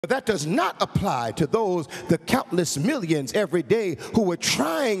But that does not apply to those, the countless millions every day who are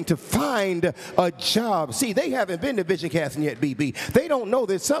trying to find a job. See, they haven't been to vision casting yet, BB. They don't know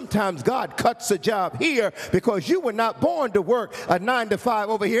that sometimes God cuts a job here because you were not born to work a 9 to 5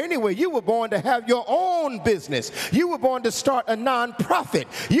 over here anyway. You were born to have your own business. You were born to start a nonprofit.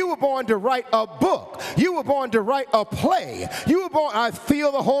 You were born to write a book. You were born to write a play. You were born, I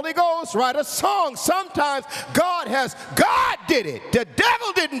feel the Holy Ghost, write a song. Sometimes God did it. The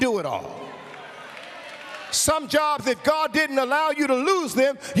devil didn't do it all. Some jobs, if God didn't allow you to lose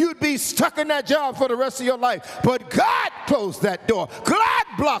them, you'd be stuck in that job for the rest of your life. But God closed that door. God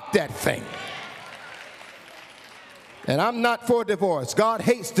blocked that thing. And I'm not for divorce. God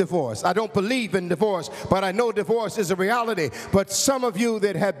hates divorce. I don't believe in divorce, but I know divorce is a reality. But some of you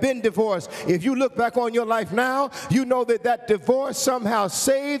that have been divorced, if you look back on your life now, you know that that divorce somehow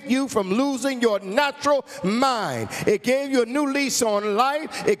saved you from losing your natural mind. It gave you a new lease on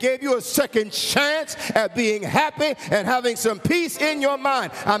life. It gave you a second chance at being happy and having some peace in your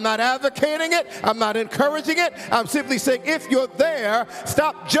mind. I'm not advocating it. I'm not encouraging it. I'm simply saying if you're there,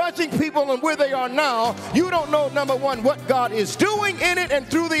 stop judging people on where they are now. You don't know, number one, what God is doing in it and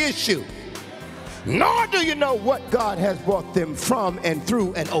through the issue, nor do you know what God has brought them from and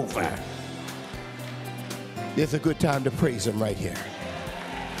through and over. It's a good time to praise Him right here.